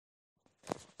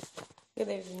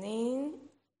Good evening.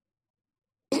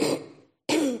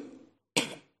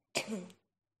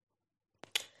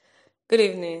 Good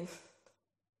evening.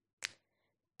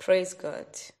 Praise God.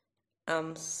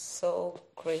 I'm so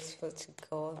grateful to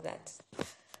God that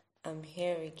I'm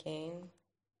here again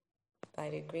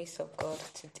by the grace of God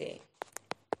today.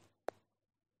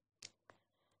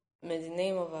 May the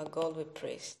name of our God be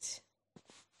praised.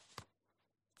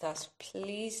 It has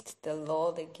pleased the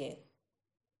Lord again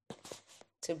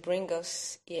to bring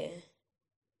us here.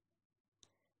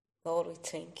 Lord, we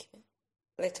thank you.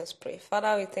 Let us pray.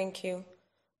 Father, we thank you.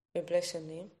 We bless your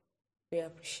name. We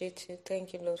appreciate you.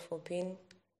 Thank you, Lord, for being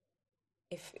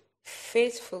a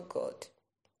faithful God.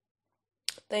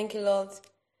 Thank you, Lord,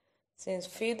 since a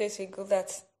few days ago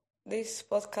that this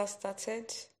podcast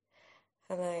started.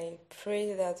 And I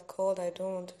pray that, God, I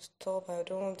don't want to stop. I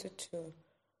don't want it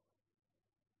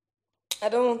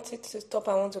to stop.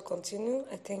 I want to continue.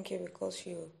 I thank you because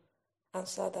you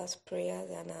answered us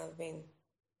prayers and I've been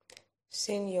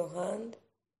seeing your hand.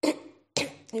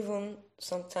 Even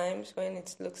sometimes when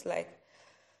it looks like,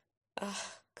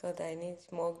 God, I need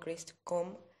more grace to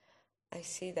come. I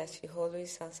see that you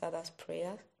always answered us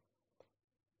prayers.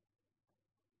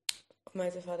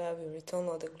 Almighty Father, we return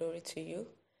all the glory to you.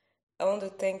 I want to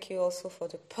thank you also for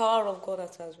the power of God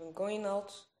that has been going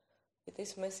out with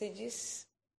these messages.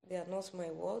 They are not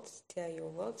my words, they are your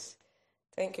words.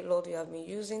 Thank you, Lord, you have been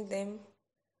using them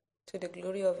to the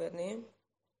glory of your name.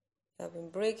 You have been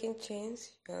breaking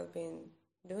chains. You have been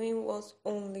doing what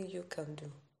only you can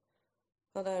do.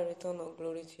 Father, I return all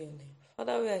glory to your name.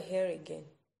 Father, we are here again,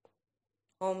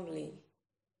 humbly,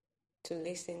 to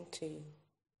listen to you,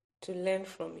 to learn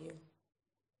from you.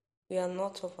 We are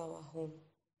not of our own.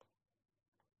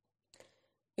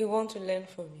 We want to learn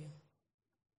from you.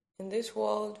 In this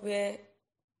world where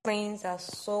things are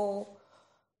so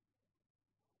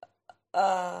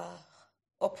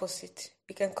opposite,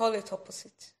 we can call it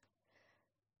opposite.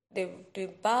 The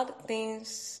bad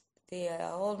things, they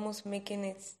are almost making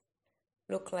it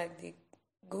look like the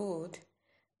good,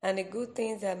 and the good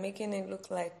things are making it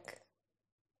look like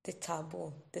the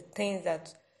taboo, the things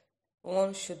that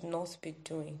one should not be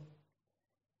doing.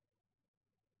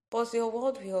 But your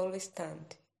word will always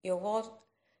stand. Your word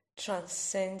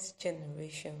transcends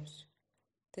generations.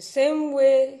 The same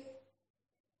way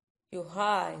you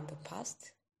had in the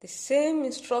past, the same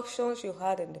instructions you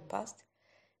had in the past,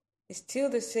 is still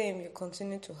the same you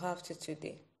continue to have to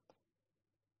today.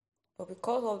 But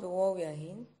because of the world we are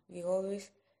in, we always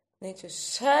need to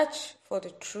search for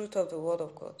the truth of the Word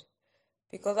of God.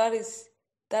 Because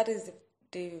that is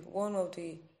the one of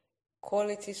the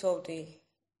qualities of the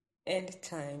end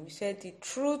time. You said the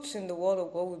truth in the Word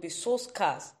of God will be so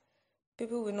scarce.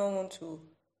 People will not want to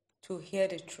hear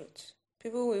the truth.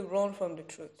 People will run from the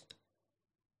truth.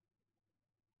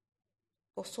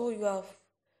 Also, you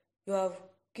have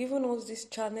given us this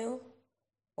channel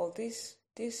or this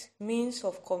means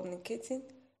of communicating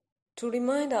to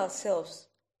remind ourselves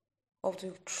of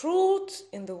the truth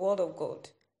in the Word of God.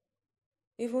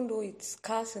 Even though it's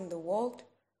scarce in the world,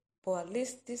 but at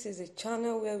least this is a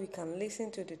channel where we can listen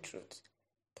to the truth.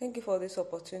 Thank you for this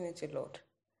opportunity, Lord.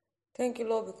 Thank you,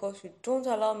 Lord, because you don't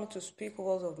allow me to speak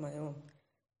words of my own.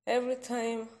 Every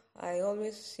time I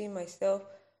always see myself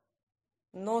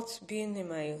not being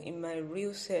in my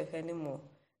real self anymore.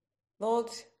 Lord,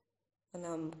 and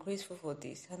I'm grateful for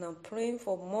this. And I'm praying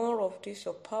for more of this,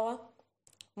 your power,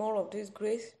 more of this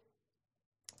grace.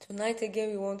 Tonight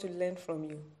again, we want to learn from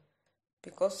you.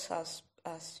 Because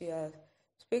as you are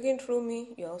speaking through me,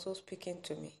 you're also speaking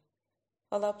to me.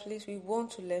 Father, please, we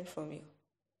want to learn from you.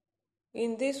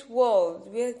 In this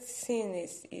world where sin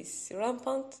is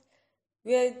rampant,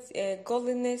 where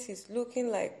godliness is looking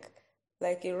like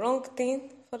a wrong thing,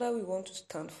 Father, we want to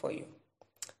stand for you.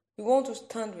 We want to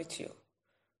stand with you.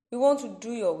 We want to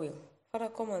do your will. Father,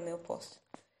 come and help us.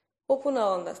 Open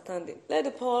our understanding. Let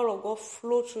the power of God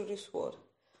flow through this word.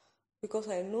 Because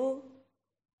I know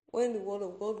when the word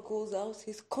of God goes out,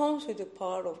 it comes with the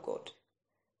power of God.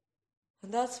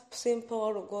 And that same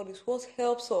power of God is what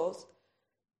helps us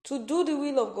to do the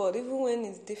will of God, even when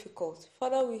it's difficult.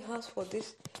 Father, we ask for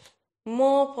this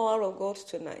more power of God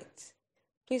tonight.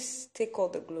 Please take all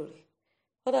the glory.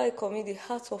 Father, I commit the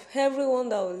hearts of everyone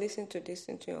that will listen to this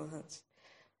into your hands.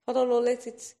 Father, Lord, let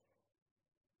it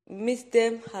meet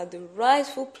them at the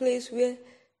rightful place where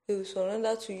they will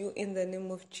surrender to you in the name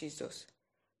of Jesus.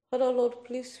 Father, Lord,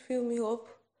 please fill me up.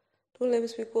 Don't let me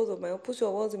speak words of my own. Put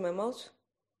your words in my mouth.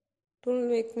 Don't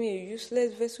make me a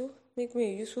useless vessel. Make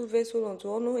me a useful vessel unto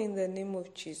honor in the name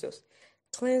of Jesus.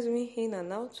 Cleanse me in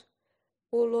and out.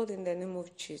 Oh Lord, in the name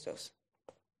of Jesus.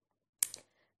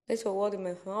 Let your word in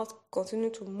my mouth continue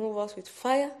to move us with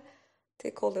fire.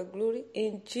 Take all the glory.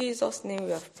 In Jesus' name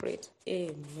we have prayed.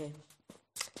 Amen.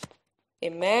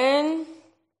 Amen.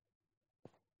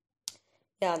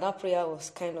 Yeah, that prayer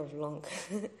was kind of long.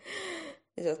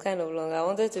 It was kind of long. I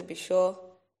wanted to be sure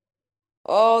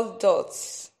all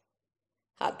dots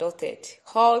are dotted,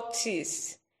 all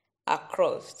T's are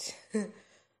crossed.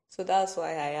 So that's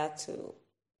why I had to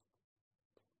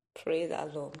pray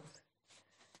that long.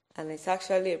 And it's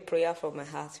actually a prayer from my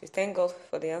heart. We thank God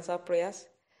for the answered prayers.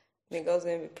 May God's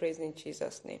name be praised in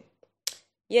Jesus' name.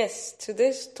 Yes,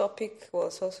 today's topic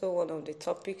was also one of the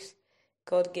topics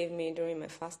God gave me during my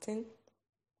fasting.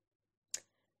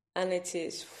 And it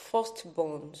is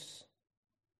firstborns.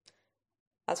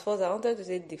 At first, I wanted to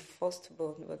say the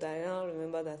firstborn, but I now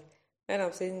remember that when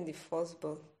I'm saying the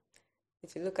firstborn,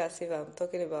 it will look as if I'm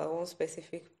talking about one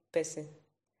specific person.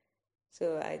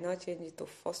 So I now change it to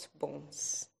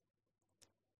firstborns.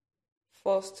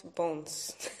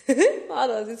 Firstborns. How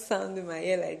does it sound in my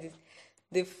ear like this?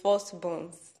 The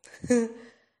firstborns.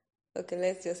 Okay,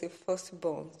 let's just say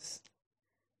firstborns.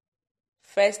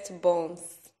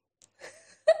 Firstborns.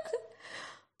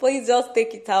 Please just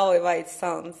take it however it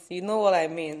sounds. You know what I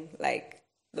mean? Like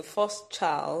the first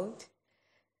child,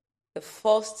 the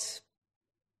first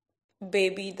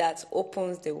baby that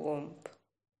opens the womb.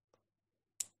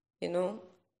 You know?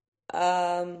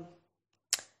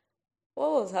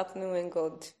 What was happening when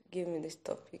God gave me this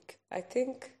topic? I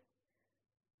think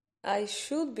I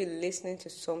should be listening to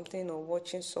something or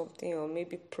watching something or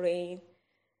maybe praying,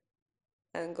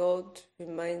 and God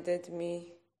reminded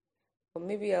me, or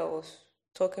maybe I was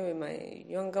talking with my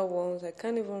younger ones, I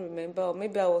can't even remember, or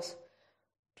maybe I was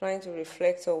trying to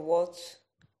reflect on what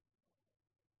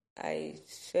I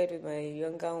shared with my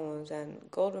younger ones, and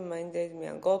God reminded me,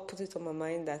 and God put it on my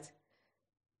mind that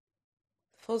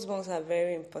firstborns are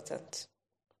very important.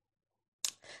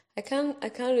 I can't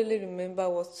really remember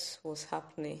what was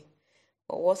happening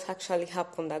or what actually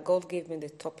happened that God gave me the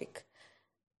topic.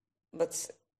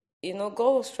 But, God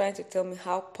was trying to tell me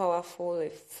how powerful a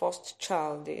first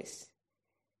child is.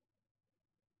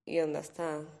 You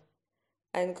understand?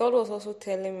 And God was also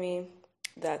telling me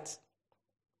that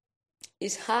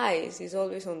His eyes is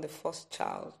always on the first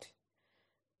child.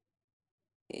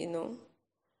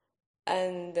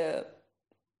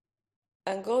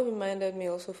 And God reminded me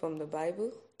also from the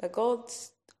Bible that God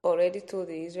already told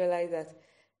the Israelites that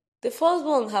the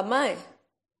firstborn are mine.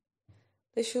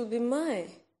 They should be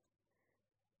mine.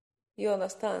 You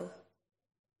understand?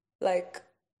 Like,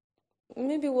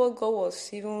 maybe what God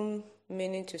was even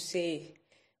meaning to say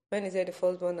when He said the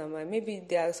firstborn are mine, maybe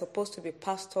they are supposed to be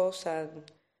pastors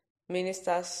and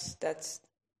ministers that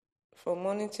from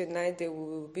morning to night they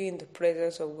will be in the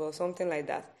presence of God, something like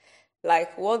that.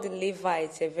 Like what the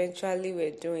Levites eventually were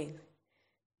doing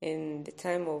in the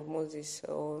time of Moses,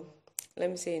 or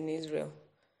let me say in Israel,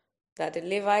 that the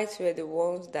Levites were the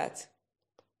ones that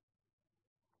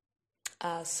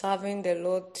are serving the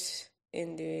Lord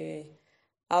in the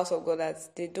house of God,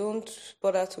 that they don't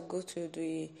bother to go to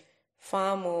the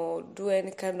farm or do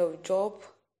any kind of job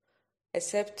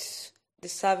except the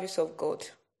service of God.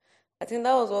 I think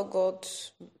that was what God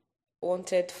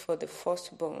wanted for the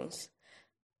firstborns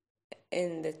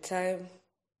in the time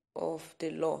of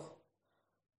the law.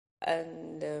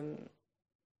 And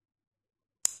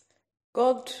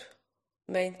God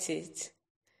meant it,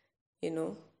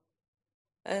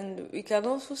 And we can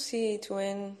also see it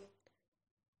when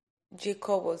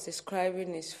Jacob was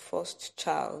describing his first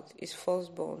child, his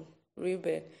firstborn,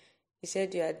 Reuben. He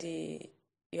said, you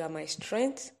are my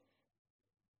strength.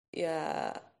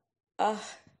 Let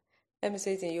me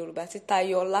say it in Yoruba.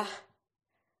 Titayola.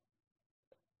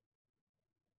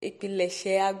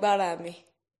 Ìpilẹ̀ṣẹ̀ agbára mi.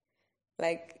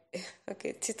 Like,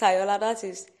 okay, Titayola, that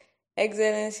is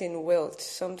excellence in wealth,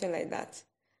 something like that.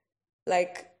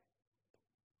 Like,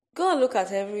 go and look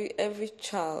at every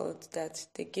child that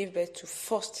they give birth to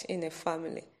first in a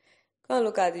family. Go and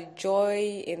look at the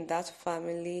joy in that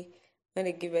family when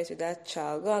they give birth to that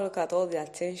child. Go and look at all the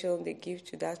attention they give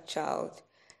to that child.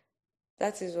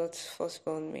 That is what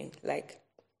firstborn means. Like,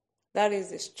 that is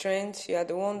the strength. You are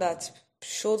the one that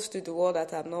shows to the world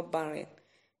that I'm not barren.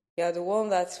 You are the one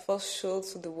that first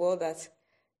shows to the world that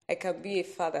I can be a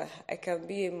father, I can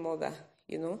be a mother,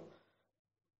 You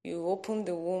opened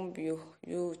the womb,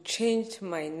 you changed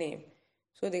my name.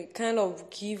 So they kind of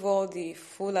give all the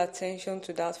full attention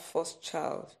to that first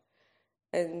child.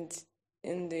 And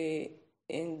in the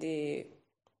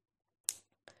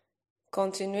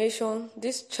continuation,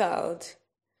 this child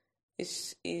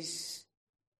is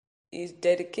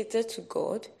dedicated to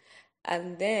God,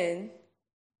 and then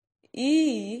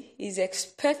he is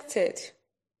expected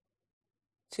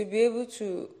to be able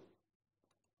to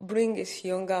bring his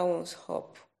younger ones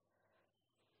up.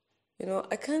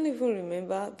 I can't even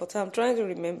remember, but I'm trying to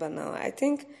remember now. I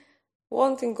think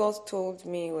one thing God told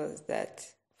me was that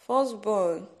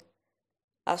firstborn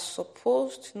are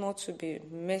supposed not to be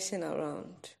messing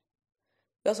around.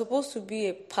 You're supposed to be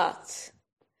a part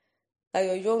that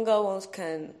your younger ones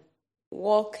can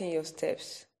walk in your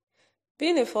steps.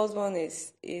 Being a firstborn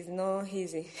is not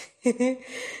easy.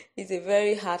 It's a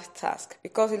very hard task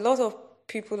because a lot of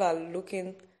people are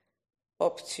looking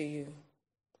up to you.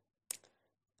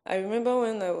 I remember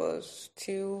when I was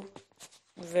still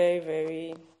very,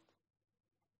 very,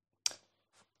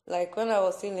 like when I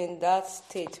was still in that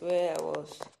state where I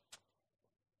was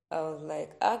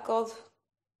like, God,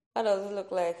 how does it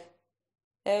look like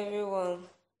everyone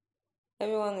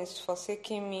is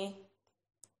forsaking me?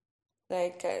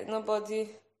 Like nobody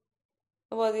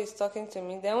is talking to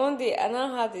me. Then one day I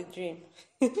now had a dream.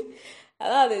 I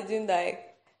had a dream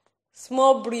that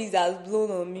small breeze has blown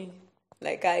on me.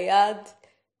 Like I had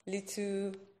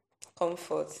little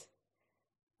comfort,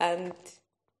 and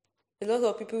a lot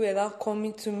of people were now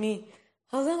coming to me.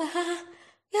 I was like,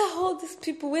 yeah, all these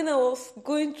people when I was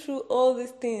going through all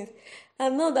these things,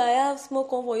 and now that I have small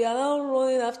comfort, you are now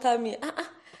running after me. I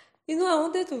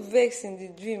wanted to vex in the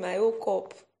dream. I woke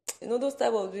up. Those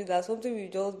type of dreams that something will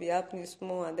just be happening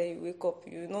small, and then you wake up.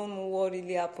 You don't know what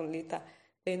really happened later.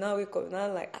 Then you now wake up, and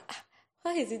I'm like,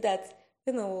 why is it that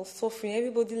when I was suffering,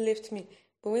 everybody left me?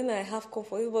 But when I have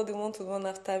comfort, everybody wants to run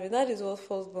after me. That is what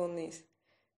firstborn is.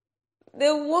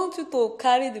 They want you to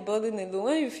carry the burden alone.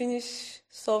 When you finish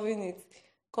solving it,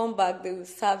 come back, they will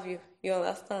serve you. You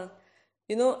understand?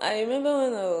 I remember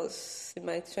when I was in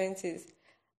my 20s,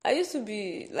 I used to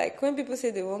be, like, when people say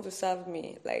they want to serve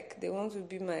me, like, they want to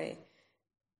be my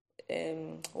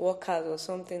workers or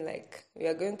something, like, we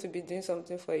are going to be doing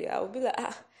something for you. I would be like,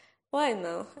 why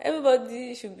now?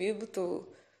 Everybody should be able to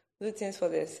do things for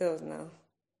themselves now.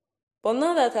 But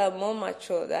now that I'm more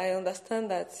matured, I understand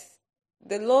that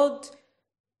the Lord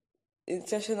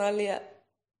intentionally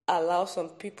allows some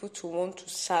people to want to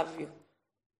serve you.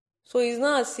 So it's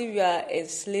not as if you are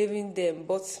enslaving them,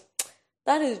 but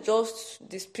that is just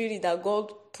the spirit that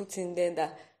God put in them,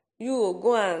 that you will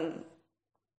go and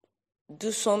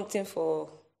do something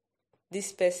for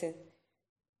this person.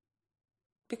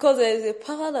 Because there is a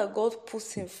power that God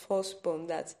puts in firstborn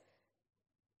that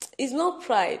is not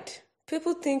pride.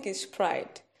 People think it's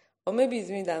pride. Or maybe it's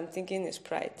me that I'm thinking it's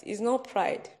pride. It's not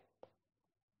pride.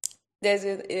 There's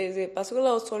a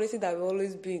particular authority that will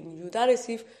always be in you. That is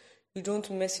if you don't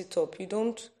mess it up. You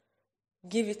don't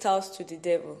give it out to the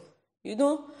devil.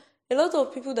 A lot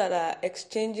of people that are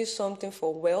exchanging something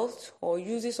for wealth or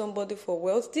using somebody for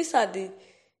wealth, these are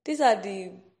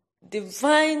the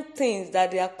divine things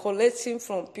that they are collecting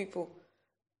from people.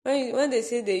 When they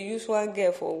say they use one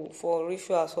girl for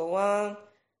rituals or one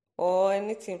or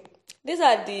anything, these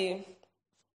are the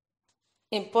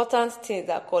important things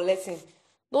that are collecting.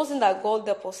 Those things that God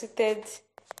deposited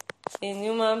in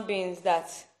human beings, that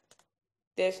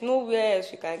there's nowhere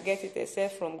else you can get it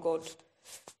except from God.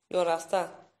 You understand?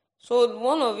 So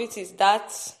one of it is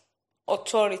that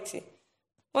authority.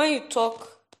 When you talk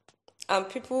and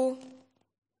people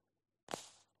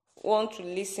want to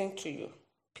listen to you,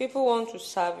 people want to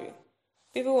serve you,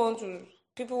 people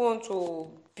want to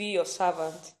be your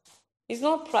servant, it's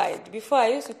not pride. Before I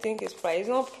used to think it's pride. It's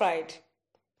not pride.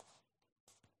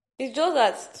 It's just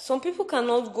that some people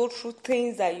cannot go through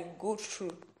things that you go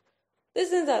through. These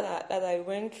things that I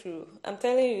went through, I'm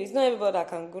telling you, it's not everybody that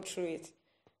can go through it.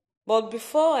 But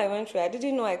before I went through it, I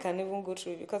didn't know I can even go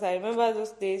through it, because I remember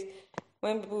those days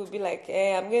when people would be like,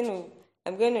 hey, I'm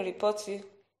going to report you.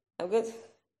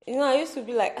 I used to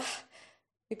be like,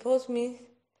 report me.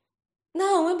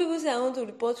 Now, when people say I want to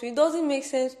report you, it doesn't make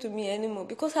sense to me anymore,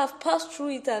 because I've passed through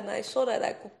it and I saw that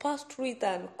I could pass through it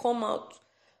and come out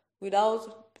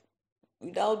without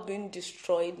being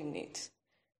destroyed in it.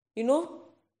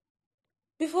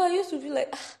 Before I used to be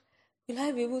like, will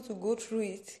I be able to go through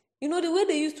it? The way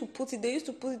they used to put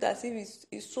it as if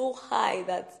it's so high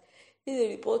that if they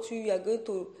report you,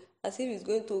 as if it's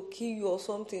going to kill you or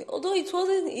something. Although it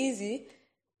wasn't easy.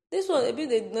 This one, maybe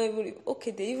they did not even,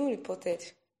 they even reported.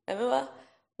 I remember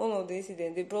one of the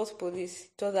incidents, they brought police.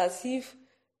 It was as if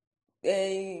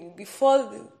I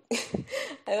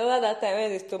remember that time when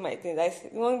they stole my things.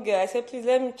 One girl, I said, please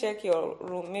let me check your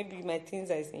room. Maybe my things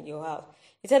are in your house.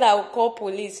 He said, I will call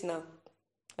police now.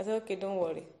 I said, okay, don't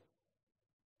worry.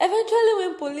 Eventually,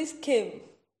 when police came,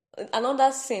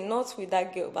 another scene, not with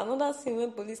that girl, but another scene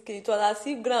when police came, it was as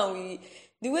if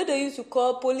the way they used to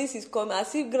call police is coming,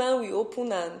 as if ground will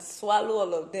open and swallow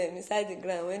all of them inside the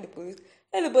ground when the police.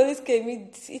 when the police came,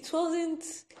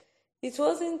 it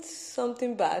wasn't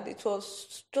something bad. It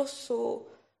was just so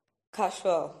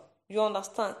casual. You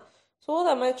understand? So what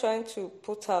am I trying to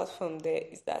put out from there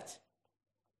is that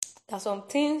there are some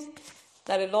things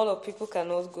that a lot of people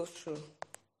cannot go through.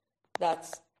 That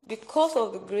because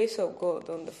of the grace of God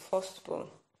on the firstborn,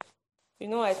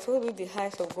 I told you the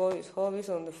eyes of God is always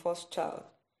on the first child.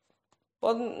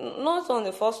 But not on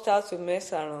the first child to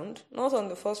mess around, not on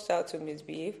the first child to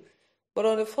misbehave, but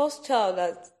on the first child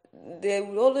that there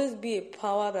will always be a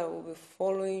power that will be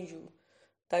following you,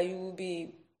 that you will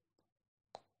be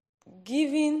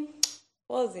giving,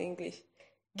 what's the English?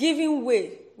 Giving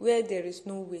way where there is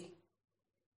no way.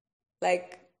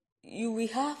 Like, you will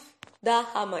have that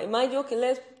hammer. Imagine, okay,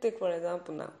 let's take for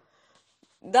example now.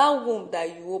 That womb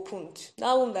that you opened,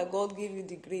 that womb that God gave you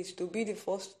the grace to be the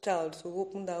first child to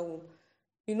open that womb.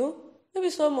 Maybe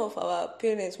some of our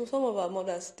parents, some of our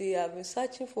mothers, they have been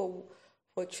searching for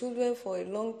children for a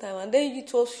long time, and then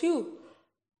it was you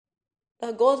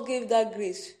that God gave that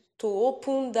grace to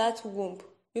open that womb.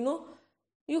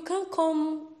 You can't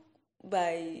come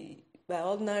by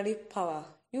ordinary power.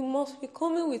 You must be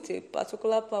coming with a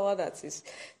particular power that is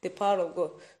the power of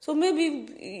God. So maybe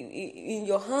in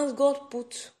your hands, God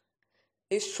put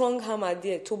a strong hammer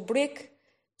there to break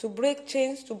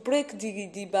chains, to break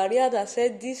the barrier that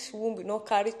said this womb will not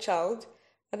carry child.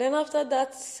 And then after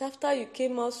that, after you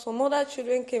came out, some other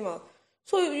children came out.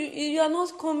 So you are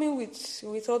not coming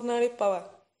with ordinary power.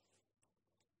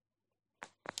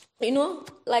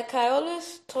 Like I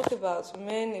always talk about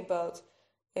men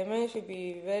should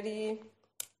be very,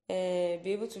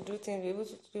 be able to do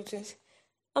things.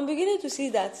 I'm beginning to see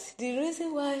that the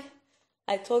reason why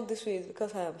I talk this way is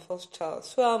because I am first child.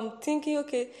 So I'm thinking,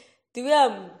 okay, the way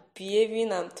I'm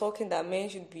behaving, I'm talking that men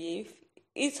should behave,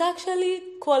 it's actually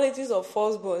qualities of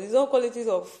firstborn. It's not qualities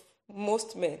of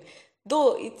most men.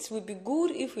 Though it would be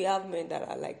good if we have men that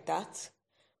are like that.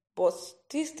 But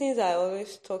these things I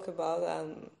always talk about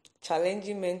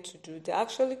challenging men to do, they're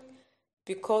actually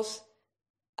because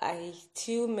I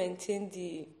still maintain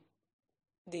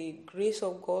the grace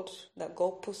of God that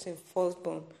God puts in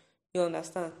firstborn. You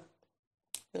understand?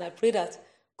 And I pray that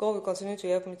God will continue to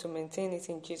help me to maintain it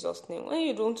in Jesus' name. When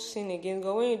you don't sin against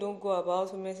God, when you don't go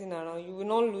about messing around, you will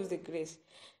not lose the grace.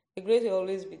 The grace will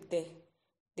always be there.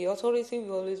 The authority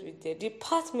will always be there. The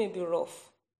path may be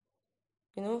rough.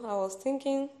 I was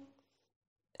thinking,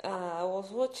 I was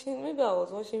watching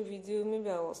video, maybe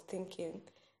I was thinking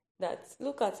that,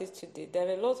 look at it today. There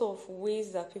are a lot of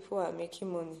ways that people are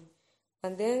making money.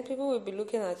 And then people will be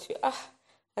looking at you,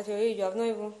 at your age, you have not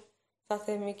even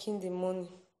started making the money.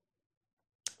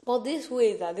 But these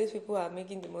ways that these people are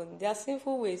making the money, they are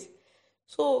sinful ways.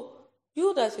 So,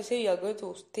 you that you say you are going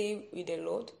to stay with the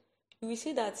Lord, you will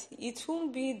see that it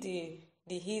won't be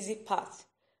the easy path.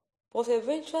 But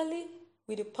eventually,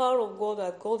 with the power of God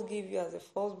that God gave you as a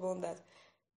firstborn, that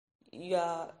you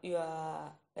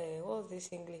are what's this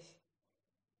English?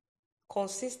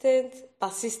 Consistent,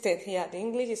 persistent. Yeah, the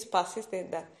English is persistent,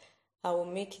 that I will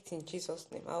make it in Jesus'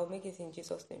 name. I will make it in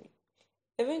Jesus' name.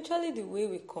 Eventually, the way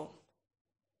will come.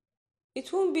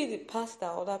 It won't be the path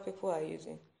that other people are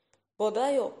using, but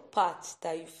that your path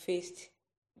that you faced,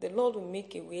 the Lord will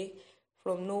make a way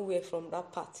from nowhere from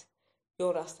that path. You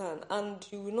understand? And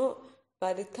you will not,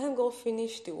 by the time God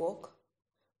finished the work,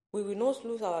 we will not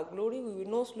lose our glory, we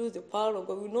will not lose the power of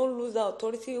God, we will not lose our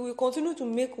authority, we will continue to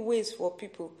make ways for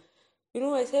people.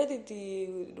 I said it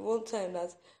the one time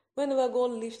that whenever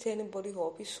God lifts anybody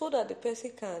up, it's so that the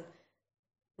person can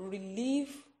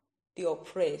relieve the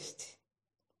oppressed.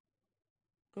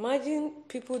 Imagine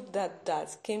people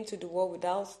that came to the world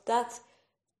without that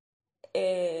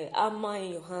armor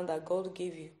in your hand that God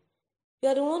gave you. You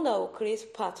are the one that will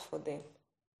create path for them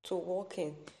to walk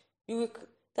in. There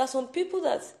are some people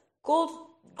that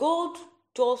God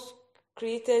just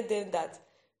created them that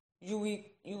you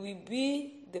will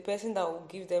be the person that will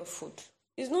give them food.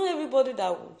 It's not everybody that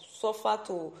will suffer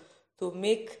to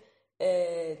make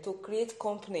to create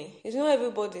company. It's not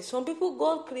everybody. Some people,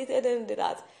 God created them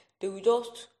that they will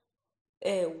just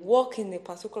work in a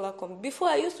particular company. Before,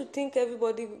 I used to think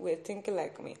everybody were thinking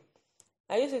like me.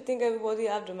 I used to think everybody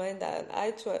have the mind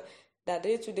that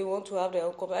they want to have their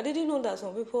own company. I didn't know that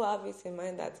some people have it in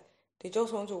mind that they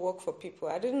just want to work for people.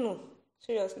 I didn't know.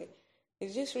 Seriously.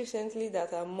 It's just recently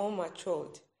that I'm more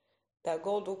matured, that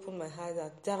God opened my eyes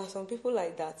that there are some people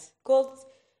like that.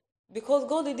 Because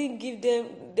God didn't give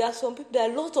them, there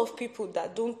are a lot of people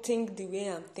that don't think the way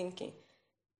I'm thinking.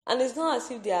 And it's not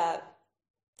as if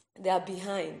they are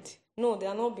behind. No, they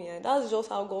are not behind. That's just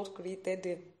how God created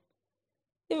them.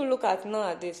 If you look at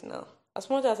nowadays now, as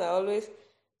much as I always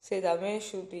say that men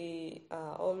should be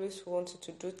always wanting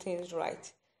to do things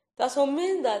right. There are some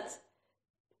men that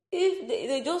if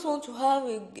they just want to have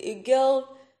a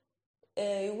girl,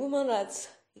 a woman that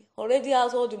already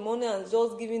has all the money and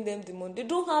just giving them the money, they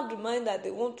don't have the mind that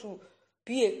they want to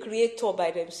be a creator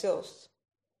by themselves.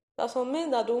 There are some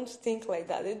men that don't think like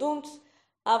that. They don't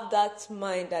have that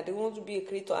mind that they want to be a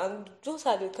creator, and those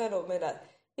are the kind of men that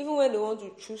even when they want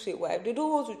to choose a wife, they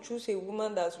don't want to choose a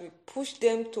woman that will push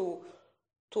them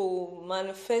to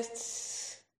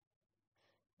manifest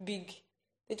big.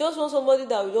 They just want somebody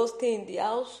that will just stay in the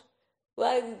house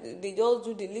while they just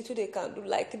do the little they can do.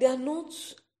 Like they are not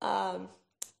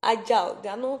agile. They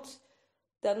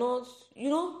are not,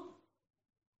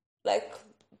 like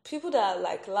people that are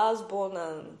like last born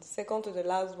and second to the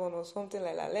last born or something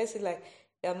like that. Let's say like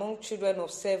they're among children of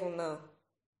 7 now.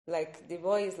 Like the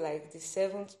boy is like the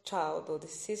 7th child or the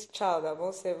 6th child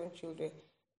among 7 children.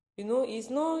 He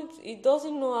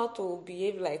doesn't know how to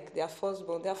behave like their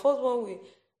firstborn. Their firstborn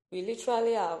we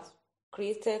literally have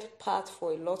created path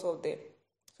for a lot of them.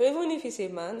 So even if he's a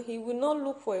man, he will not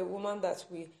look for a woman that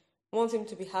will want him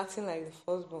to be acting like the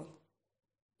firstborn.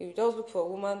 He will just look for a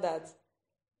woman that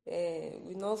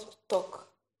will not talk,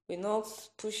 will not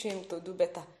push him to do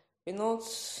better, will not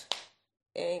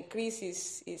increase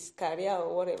his career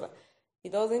or whatever. He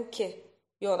doesn't care.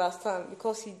 You understand?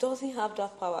 Because he doesn't have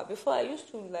that power. Before I used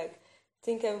to like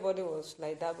think everybody was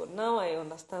like that, but now I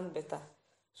understand better.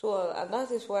 So and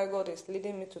that is why God is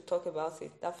leading me to talk about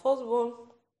it. That firstborn,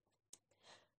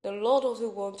 the Lord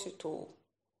doesn't want you to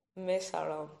mess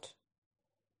around.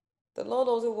 The Lord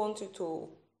doesn't want you to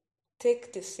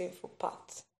take the sinful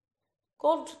path.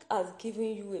 God has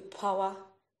given you a power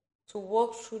to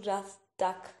walk through that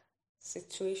dark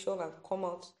situation and come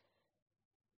out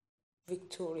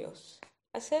victorious.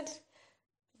 I said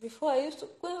before, I used to,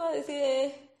 whenever they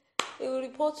say they will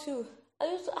report you, I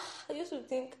used to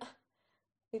think,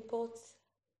 report,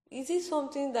 is it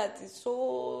something that is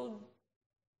so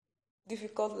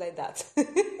difficult like that?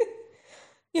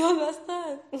 You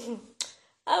understand?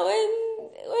 And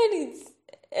when it's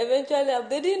eventually,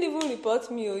 they didn't even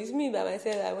report me. It's me by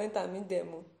myself. I went and meet them.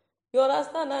 You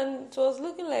understand? And it was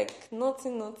looking like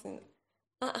nothing.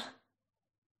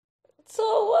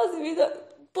 So what's the reason?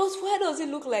 But why does it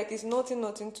look like it's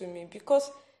nothing to me?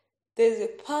 Because there's a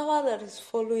power that is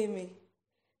following me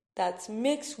that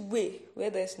makes way where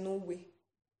there's no way.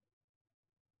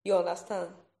 You understand?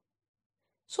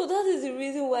 So that is the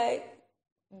reason why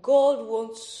God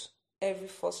wants every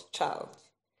first child.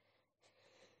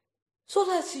 So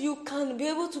that you can be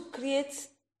able to create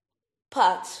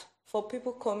paths for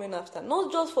people coming after.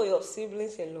 Not just for your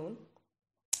siblings alone,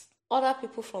 other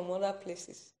people from other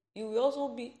places. You will also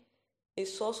be a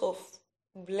source of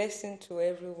blessing to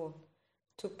everyone,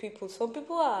 to people. Some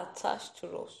people are attached to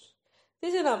us.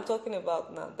 This is what I'm talking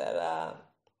about now, that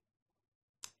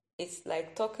it's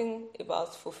like talking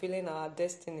about fulfilling our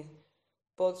destiny.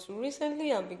 But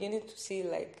recently I'm beginning to see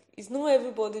like it's not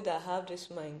everybody that have this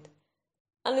mind.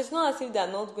 And it's not as if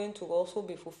they're not going to also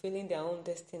be fulfilling their own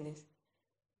destinies.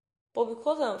 But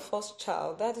because I'm first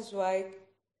child, that is why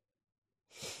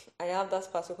I have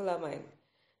that particular mind.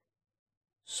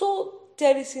 So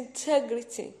there is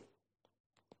integrity.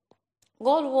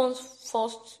 God wants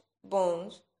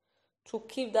firstborns to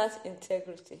keep that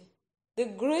integrity. The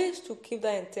grace to keep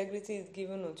that integrity is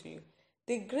given unto you.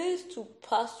 The grace to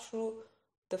pass through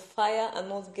the fire and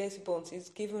not get burnt is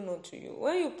given unto you.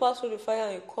 When you pass through the fire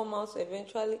and you come out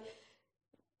eventually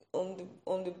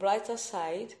on the brighter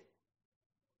side,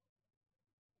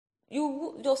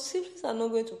 your siblings are not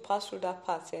going to pass through that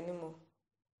path anymore.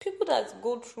 People that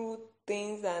go through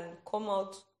things and come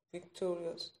out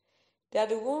victorious, they are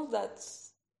the ones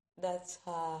that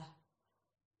are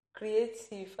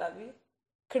creative,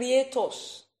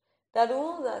 creators. They are the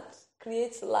ones that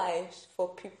create lives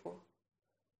for people.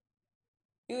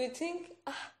 You will think,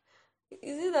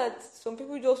 is it that some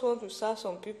people just want to serve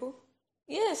some people?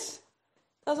 Yes,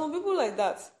 there are some people like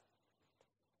that.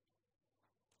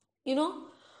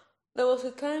 There was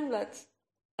a time that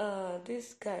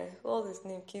this guy, what was his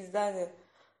name, Kiss Daniel,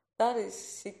 that is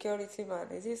security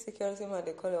man. Is he security man?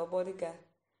 They call it a bodyguard.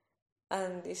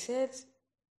 And he said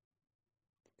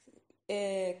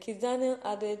Kiss Daniel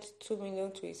added 2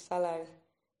 million to his salary.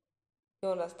 You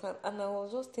understand? And I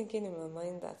was just thinking in my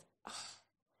mind that,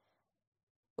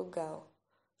 oh girl.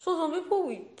 So some people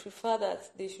will prefer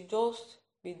that they should just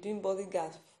be doing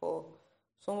bodyguards for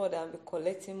somebody and be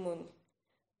collecting money.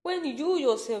 When you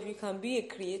yourself, you can be a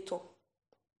creator.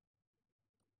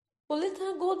 But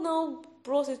later, God now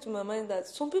brought it to my mind that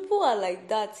some people are like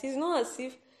that. It's not as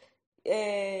if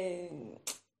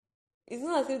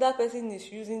that person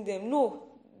is using them. No,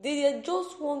 They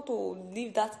just want to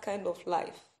live that kind of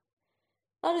life.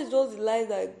 That is just the life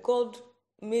that God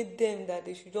made them, that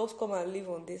they should just come and live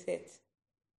on this earth.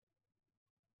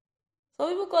 Some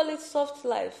people call it soft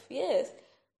life. Yes,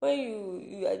 when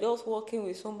you are just working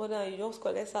with somebody and you just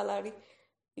collect salary,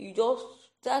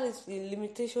 that is the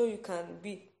limitation you can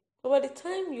be. But by the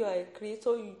time you are a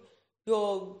creator,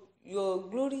 your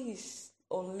glory is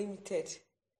unlimited.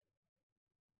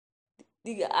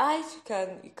 The height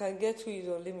you can get to is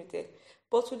unlimited.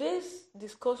 But today's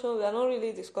discussion, we are not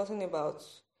really discussing about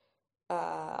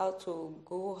how to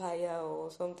go higher or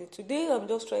something. Today, I'm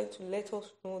just trying to let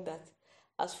us know that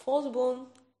as firstborn,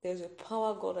 there's a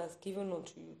power God has given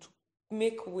unto you to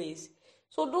make ways.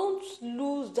 So don't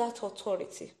lose that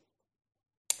authority.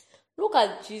 Look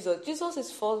at Jesus. Jesus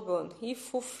is firstborn. He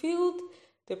fulfilled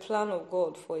the plan of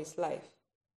God for his life.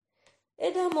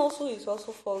 Adam also is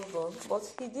also firstborn, but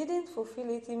he didn't fulfill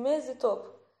it. He messed it up.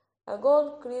 And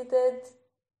God created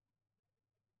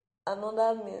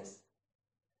another means.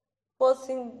 But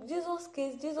in Jesus'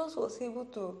 case, Jesus was able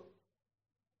to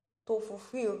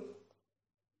fulfill.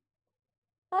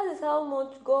 That is how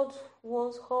much God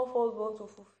wants all firstborn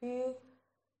to fulfill,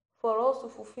 for us to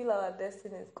fulfill our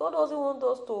destinies. God doesn't want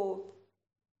us to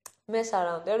mess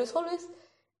around. There is always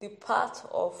the path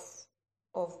of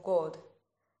God.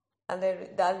 And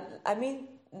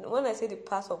when I say the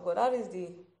path of God, that is the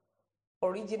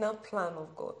original plan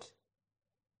of God.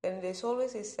 Then there's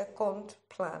always a second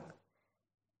plan.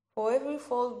 For every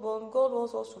firstborn, God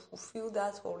wants us to fulfill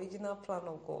that original plan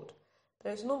of God.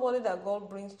 There is nobody that God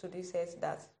brings to this earth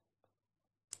that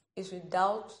is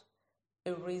without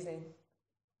a reason.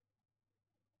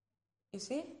 You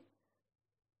see?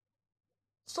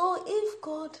 So if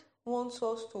God wants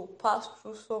us to pass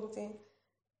through something,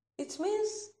 it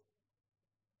means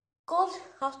God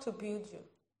has to build you.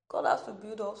 God has to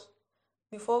build us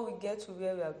before we get to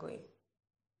where we are going.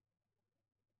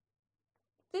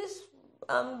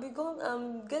 I'm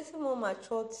getting more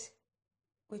matured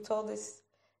with all these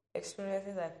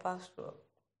experiences I passed through.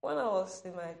 When I was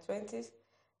in my 20s,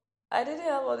 I didn't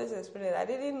have all this experience. I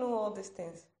didn't know all these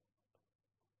things.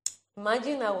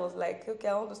 Imagine I was like, okay,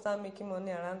 I want to start making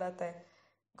money around that time.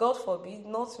 God forbid,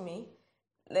 not me.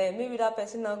 Like maybe that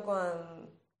person now go and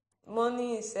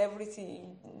money is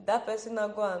everything. That person now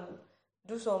go and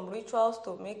do some rituals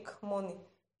to make money.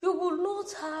 You will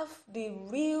not have the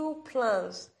real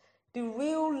plans, the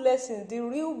real lessons, the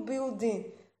real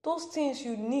building, those things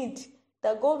you need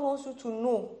that God wants you to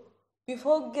know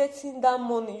before getting that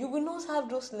money. You will not have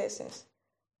those lessons.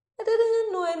 I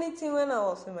didn't know anything when I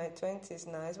was in my 20s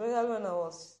now, especially when I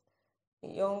was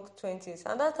in young 20s.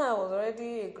 And that time I was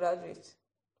already a graduate.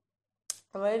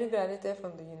 I'm already graduated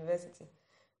from the university.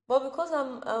 But because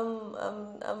I'm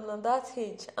at that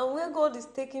age, and where God is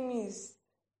taking me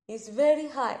is very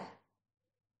high.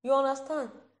 You understand?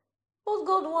 What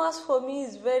God wants for me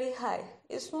is very high.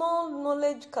 A small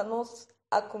knowledge cannot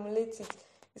accumulate it.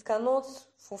 It cannot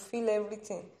fulfill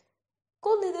everything.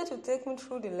 God needed to take me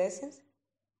through the lessons.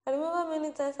 I remember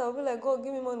many times I would be like, God,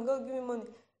 give me money, God, give me money.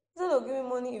 Instead of giving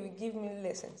money, He will give me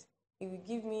lessons. He will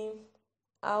give me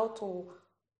how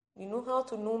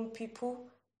to know people.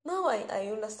 Now I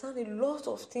understand a lot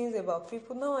of things about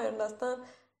people. Now I understand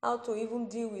how to even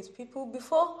deal with people.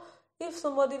 Before, if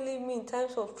somebody leave me in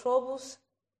times of troubles,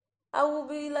 I will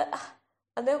be like,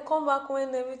 and then come back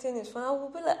when everything is fine. I will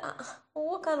be like,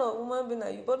 what kind of woman being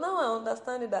are you? But now I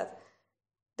understand that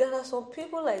there are some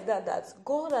people like that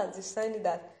God has designed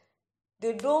that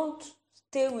they don't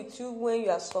stay with you when you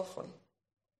are suffering.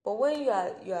 But when you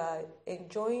are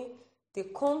enjoying, they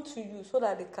come to you so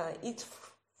that they can eat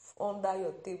under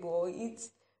your table or eat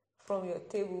from your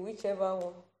table, whichever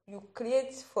one. You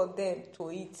create for them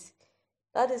to eat.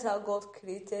 That is how God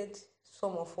created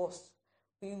some of us.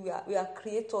 We are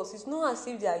creators. It's not as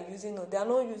if they are using us. They are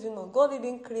not using us. God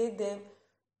didn't create them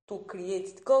to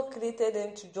create. God created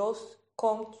them to just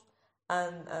come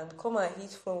and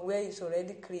eat from where it's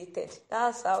already created.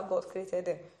 That's how God created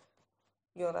them.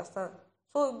 You understand?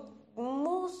 So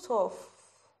most of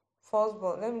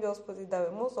firstborn, let me just put it that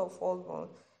way, most of firstborn,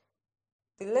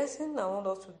 the lesson I want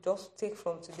us to just take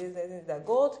from today's lesson is that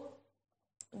God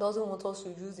doesn't want us to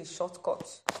use the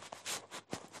shortcuts.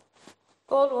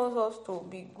 God wants us to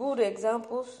be good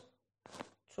examples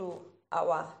to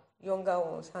our younger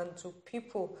ones and to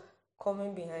people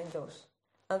coming behind us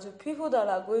and to people that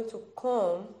are going to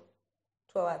come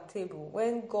to our table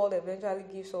when God eventually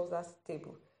gives us that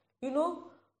table. You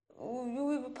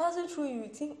will be passing through, you will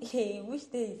think, hey,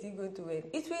 which day is it going to end?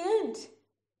 It will end.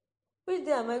 Which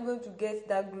day am I going to get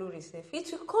that glory safe? It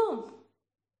will come.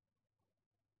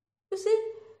 You see,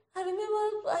 I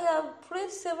remember I have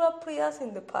prayed several prayers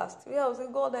in the past where I was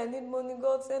saying, God, I need money,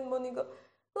 God, send money, God.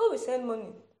 God will send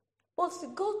money. But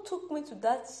God took me to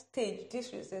that stage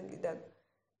this recently that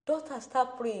daughter,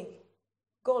 start praying.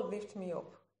 God lift me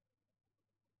up.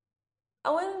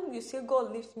 And when you say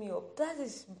God lift me up, that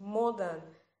is more than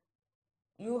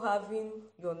you having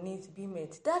your needs be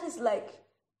met. That is like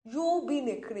you being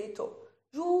a creator,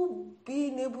 you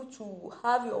being able to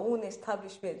have your own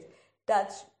establishment,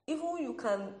 that even you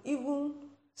can even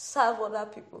serve other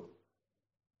people.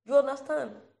 You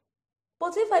understand?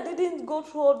 But if I didn't go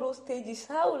through all those stages,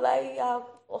 how will I have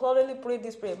suddenly prayed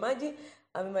this prayer? Imagine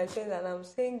I'm in my friends and I'm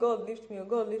saying, God lift me up,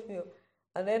 God lift me up.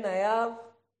 And then I have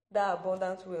that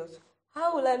abundant wealth.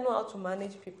 How will I know how to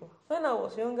manage people? When I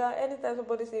was younger, anytime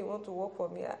somebody say you want to work for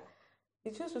me,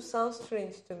 it used to sound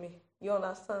strange to me. You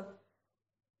understand?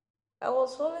 I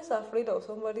was always afraid of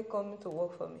somebody coming to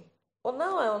work for me. But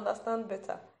now I understand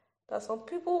better that some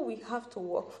people we have to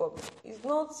work for me. It's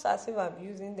not as if I'm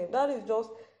using them. That is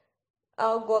just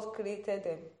how God created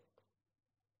them.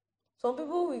 Some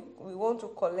people we want to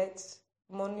collect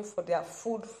money for their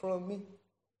food from me.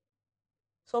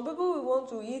 Some people will want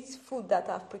to eat food that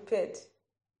I've prepared.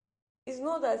 It's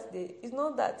not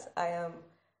that I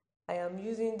am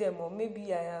using them, or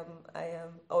maybe I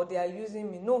am or they are using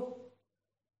me. No.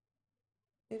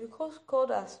 It's because God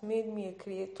has made me a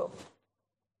creator.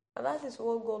 And that is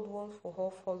what God wants for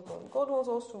all firstborn. God wants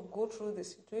us to go through the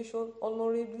situation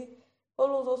honorably. God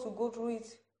wants us to go through it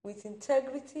with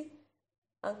integrity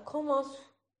and come out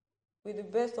with the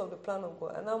best of the plan of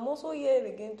God. And I'm also here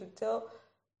again to tell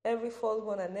every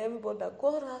firstborn and everybody that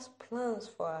God has plans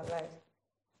for our lives.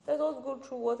 Let us go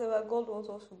through whatever God wants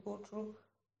us to go through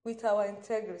with our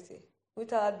integrity,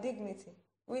 with our dignity,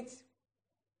 with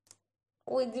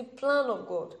the plan of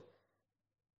God.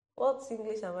 What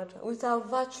English am I trying? With our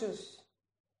virtues.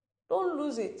 Don't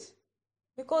lose it.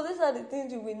 Because these are the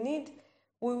things we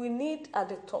will need at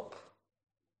the top.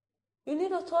 You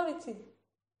need authority.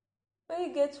 When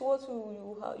you get what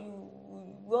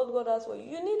what God has for you,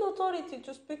 you need authority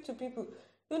to speak to people.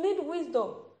 You need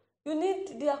wisdom. You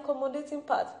need the accommodating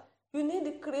part. You need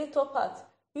the creator part.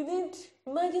 You need,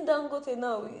 imagine Dangote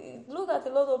now. Look at a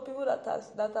lot of people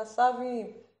that are serving him.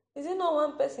 Is it not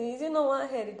one person? Is it not one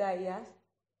head that he has?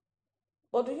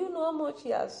 But do you know how much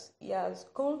he has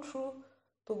gone through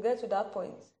to get to that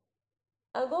point?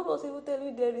 And God was able to tell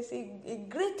you there is a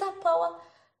greater power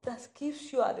that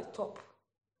keeps you at the top.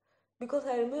 Because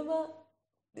I remember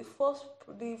the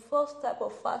first type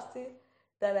of fasting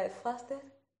that I fasted,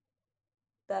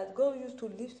 that God used to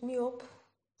lift me up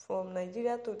from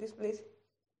Nigeria to this place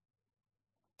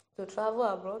to travel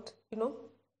abroad,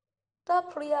 that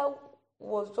prayer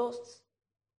was just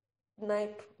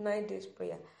 9 days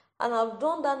prayer. And I've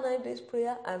done that 9 days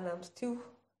prayer, and I'm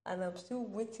still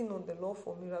waiting on the Lord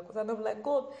for miracles. And I'm like,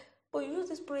 God, but you use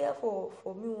this prayer for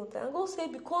me one time. And God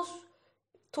said, because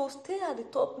to stay at the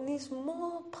top needs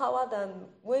more power than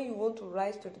when you want to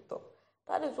rise to the top.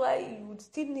 That is why you would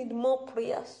still need more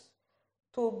prayers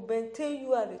to maintain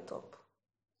you at the top.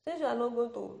 Since you are not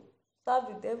going to serve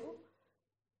the devil,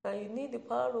 and you need the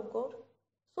power of God,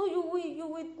 so you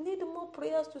will need more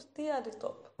prayers to stay at the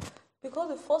top. Because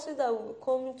the forces that will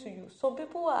come into you, some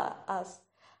people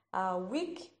are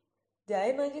weak, their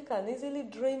energy can easily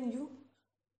drain you.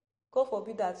 God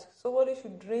forbid that somebody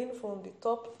should drain from the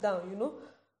top down,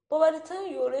 But by the time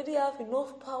you already have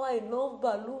enough power, enough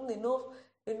balloon,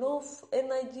 enough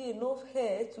energy, enough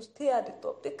hair to stay at the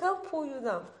top, they can't pull you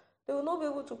down. They will not be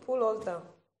able to pull us down.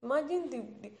 Imagine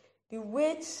the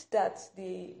weight that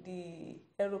the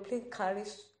aeroplane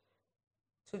carries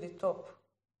to the top.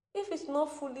 If it's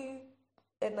not fully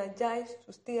energized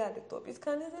to stay at the top, it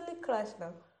can easily crash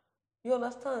now. You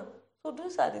understand? So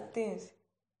those are the things.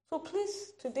 So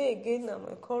please, today again, I'm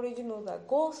encouraging us that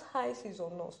God's eyes is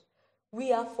on us.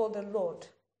 We are for the Lord.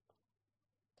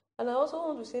 And I also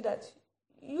want to say that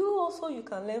you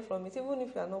can learn from it, even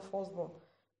if you are not firstborn.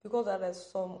 Because there are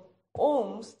some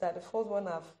homes that the firstborn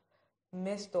have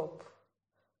messed up.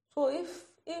 So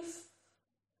if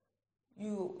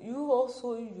you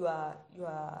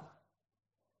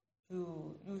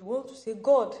want to say,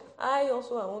 God, I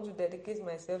want to dedicate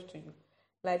myself to you.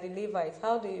 Like the Levites,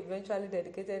 how they eventually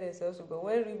dedicated themselves to God.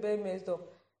 When rebel messed up,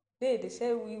 they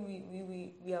said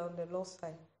we are on the Lord's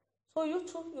side. So you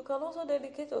too, you can also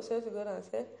dedicate yourself to God and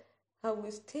say, I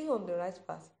will stay on the right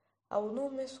path. I will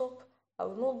not mess up. I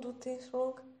will not do things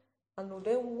wrong. And will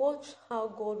then watch how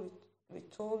God will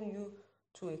return you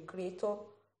to a creator,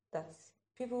 that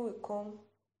people will come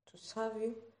to serve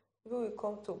you. People will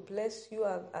come to bless you,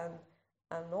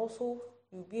 and also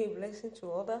you'll be a blessing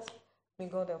to others. May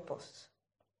God help us.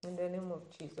 In the name of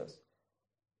Jesus.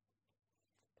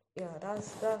 Yeah,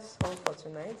 that's all for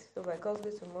tonight. So by God's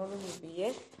grace, tomorrow we'll be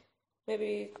here.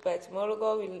 Maybe by tomorrow,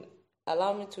 God will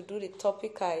allow me to do the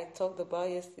topic I talked about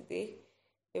yesterday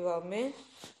about men.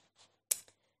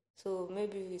 So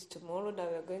maybe it's tomorrow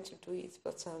that we're going to do it.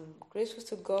 But I'm grateful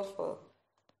to God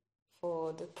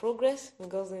for the progress. May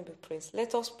God's name be praised.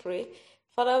 Let us pray.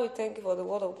 Father, we thank you for the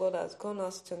word of God that has gone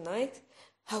us tonight.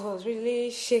 I was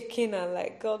really shaking and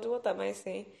like, God, what am I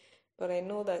saying? But I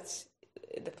know that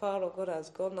the power of God has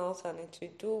gone out and it will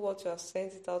do what you have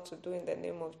sent it out to do in the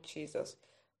name of Jesus.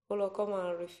 Oh Lord, come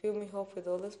and refill me up with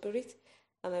the Holy Spirit.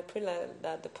 And I pray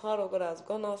that the power of God has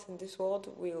gone out in this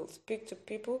world will speak to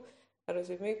people and it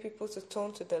will make people to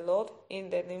turn to the Lord in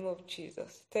the name of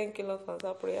Jesus. Thank you, Lord, for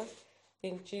our prayers.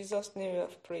 In Jesus' name we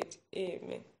have prayed.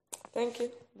 Amen. Thank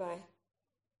you. Bye.